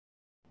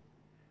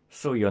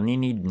So you only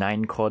need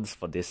 9 chords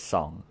for this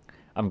song.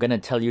 I'm gonna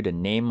tell you the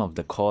name of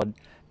the chord,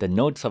 the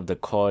notes of the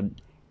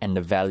chord, and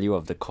the value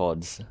of the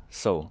chords.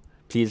 So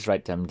please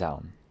write them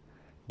down.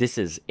 This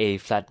is A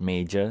flat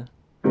major,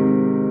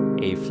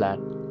 A flat,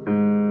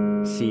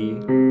 C,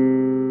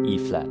 E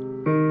flat.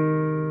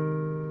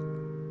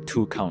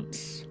 2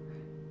 counts.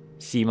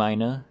 C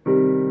minor,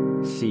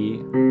 C,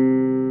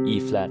 E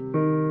flat,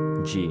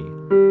 G.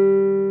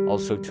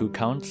 Also 2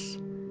 counts.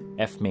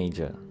 F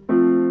major,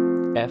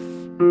 F,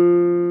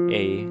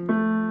 A,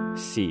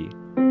 C,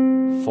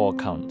 4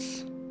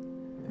 counts.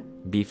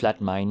 B flat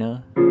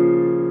minor,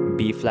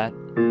 B flat,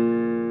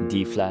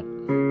 D flat,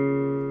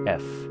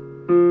 F,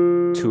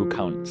 2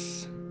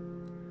 counts.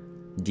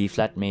 D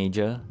flat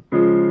major,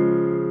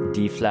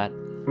 D flat,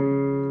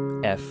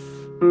 F,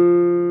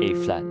 A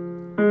flat,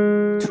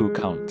 2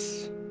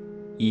 counts.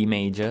 E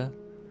major,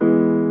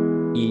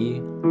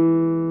 E,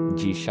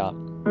 G sharp,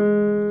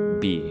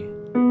 B,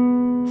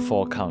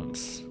 4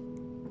 counts.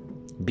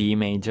 B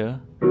major,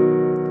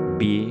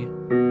 B,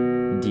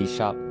 D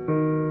sharp,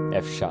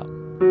 F sharp,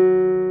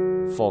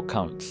 4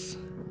 counts.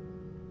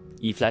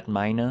 E flat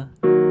minor,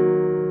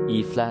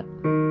 E flat,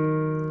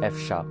 F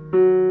sharp,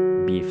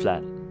 B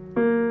flat,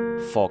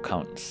 4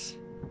 counts.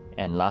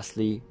 And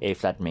lastly, A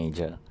flat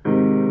major,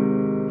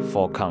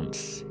 4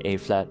 counts. A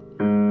flat,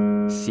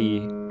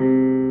 C,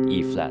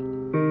 E flat.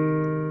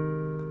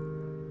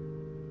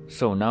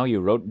 So now you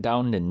wrote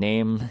down the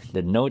name,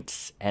 the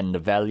notes, and the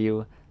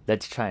value.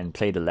 Let's try and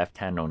play the left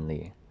hand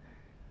only.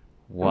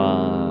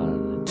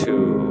 1,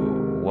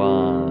 2,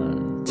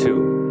 1,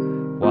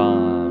 2,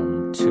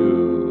 1,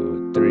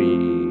 2,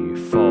 3,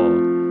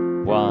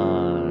 4.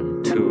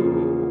 1,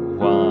 2,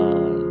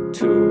 1,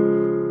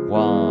 2,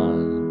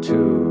 1,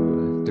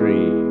 2,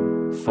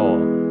 3, 4.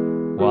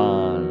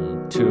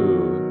 1,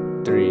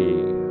 2,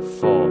 3,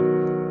 4.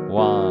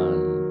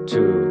 1,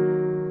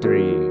 2,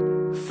 3,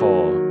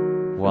 4.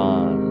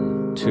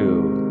 1,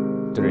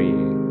 2, 3,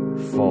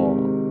 4,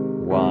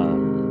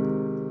 1.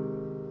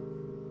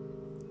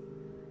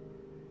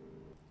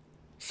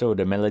 So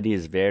the melody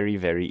is very,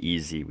 very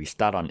easy. We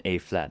start on A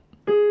flat,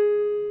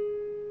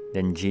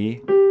 then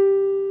G,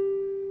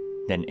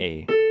 then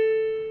A.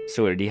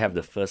 So we already have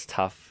the first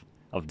half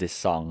of this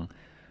song.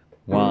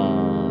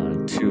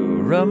 1,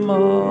 2, Ramona.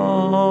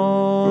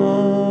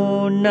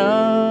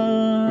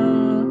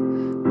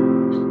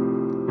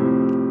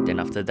 Then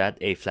after that,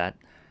 A flat,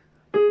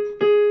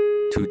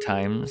 2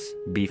 times,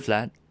 B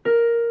flat,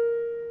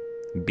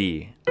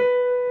 B.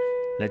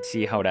 Let's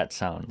see how that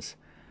sounds.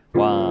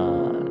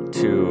 1,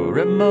 2,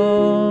 Ramona.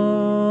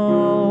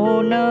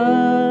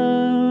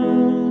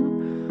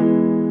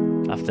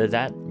 After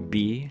that,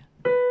 B,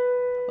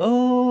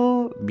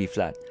 oh, B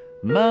flat,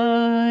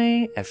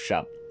 my, F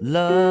sharp,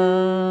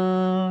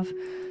 love.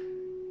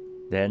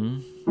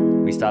 Then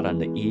we start on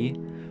the E.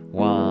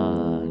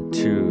 1,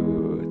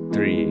 2,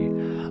 3,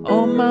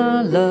 oh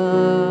my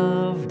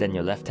love. Then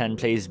your left hand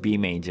plays B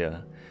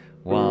major.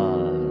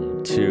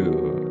 1,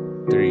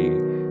 2,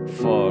 3,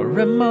 4,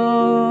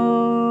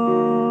 Ramona.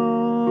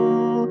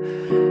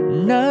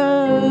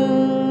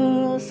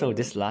 So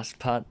this last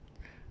part,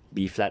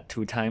 B flat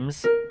 2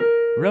 times,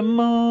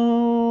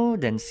 Ramona,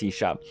 then C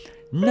sharp,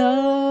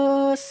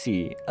 na,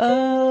 C,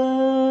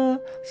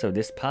 So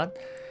this part,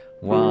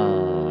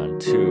 1,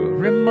 2,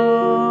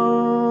 Ramona.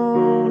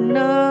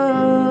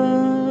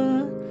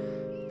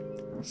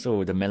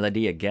 So the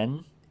melody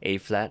again, A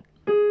flat,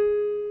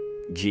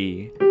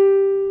 G,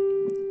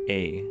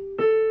 A,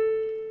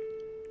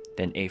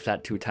 then A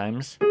flat 2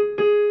 times,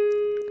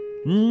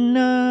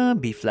 na,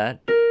 B flat,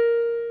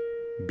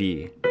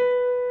 B,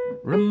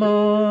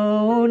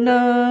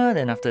 Ramona.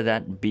 Then after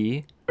that,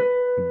 B,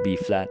 B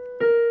flat,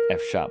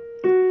 F sharp,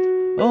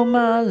 oh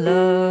my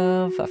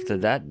love. After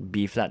that,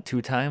 B flat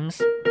 2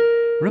 times,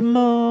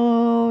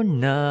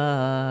 Ramona,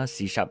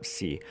 C sharp,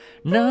 C,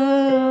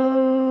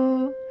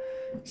 no.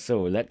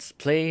 So let's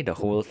play the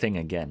whole thing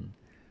again.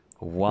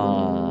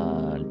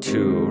 1,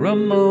 2,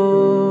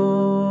 Ramona.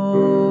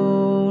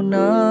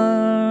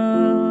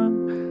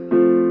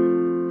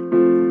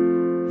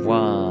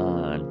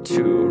 1,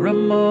 2,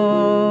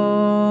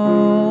 Ramona.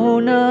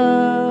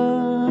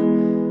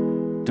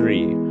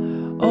 3,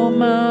 oh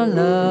my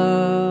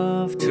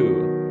love.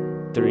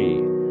 2,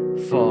 3,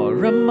 4,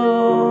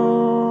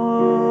 Ramona.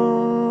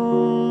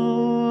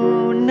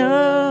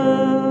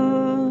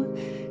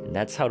 And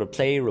that's how to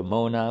play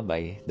Ramona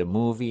by the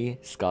movie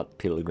Scott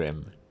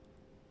Pilgrim.